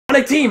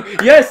Sonic Team!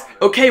 Yes!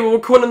 Okay, we're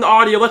recording the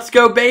audio. Let's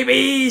go,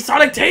 baby!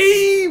 Sonic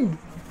Team!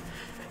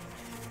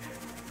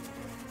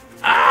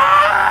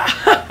 Ah!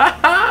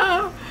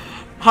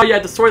 Oh yeah,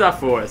 destroy that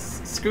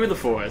force. Screw the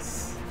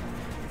force.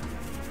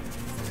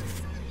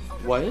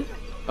 What?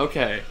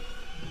 Okay.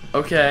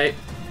 Okay.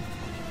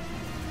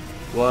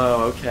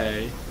 Whoa,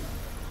 okay.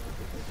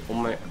 Oh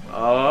my...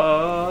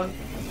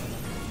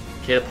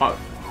 Okay, the pop...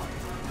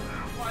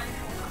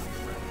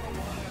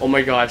 Oh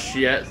my gosh,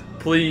 yes.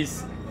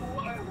 Please.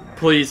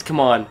 Please, come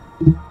on.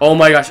 Oh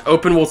my gosh,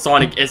 open world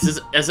Sonic.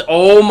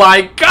 Oh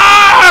my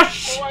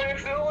gosh!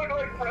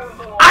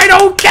 I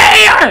don't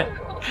care!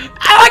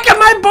 I like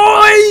my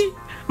boy!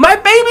 My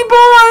baby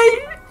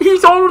boy!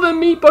 He's older than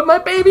me, but my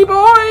baby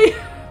boy!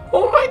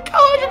 Oh my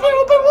gosh, it's an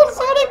open world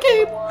Sonic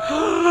game!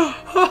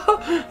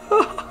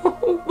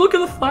 Look at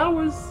the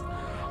flowers.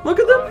 Look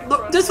at them.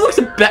 Look, this looks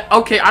a bit...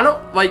 Okay, I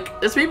don't...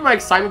 Like, this may be my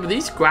excitement, but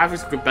these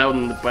graphics are better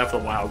than the Breath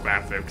of the Wild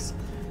graphics.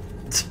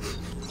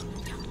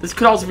 This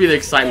could also be the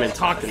excitement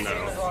talking,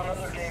 though.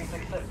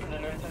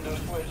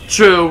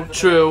 True,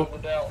 true.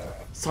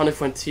 Sonic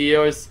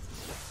Frontiers.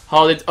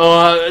 Holiday...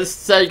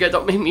 Sega,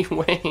 don't make me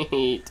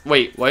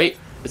wait. Wait.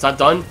 Is that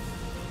done?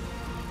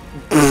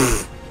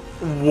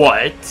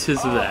 What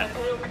is that?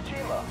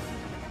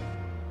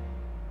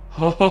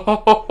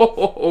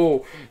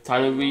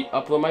 Time to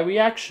upload my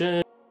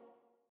reaction.